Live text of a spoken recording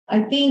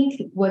I think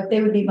what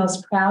they would be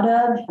most proud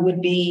of would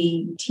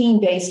be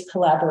team-based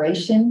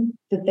collaboration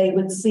that they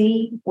would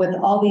see with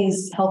all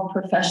these health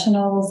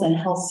professionals and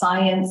health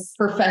science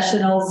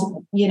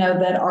professionals,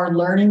 that are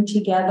learning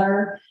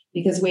together,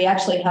 because we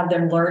actually have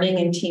them learning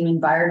in team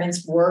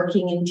environments,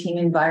 working in team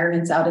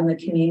environments out in the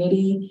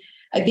community.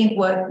 I think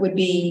what would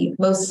be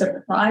most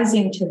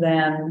surprising to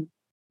them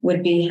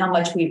would be how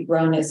much we've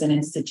grown as an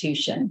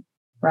institution,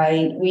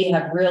 right? We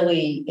have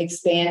really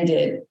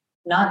expanded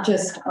not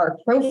just our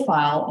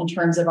profile in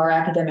terms of our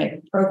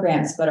academic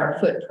programs, but our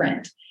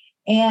footprint.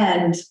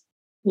 And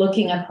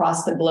looking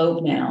across the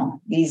globe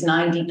now, these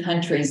 90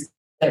 countries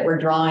that we're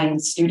drawing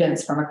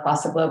students from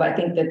across the globe, I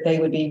think that they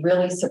would be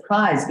really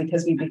surprised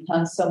because we've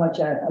become so much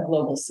a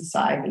global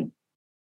society.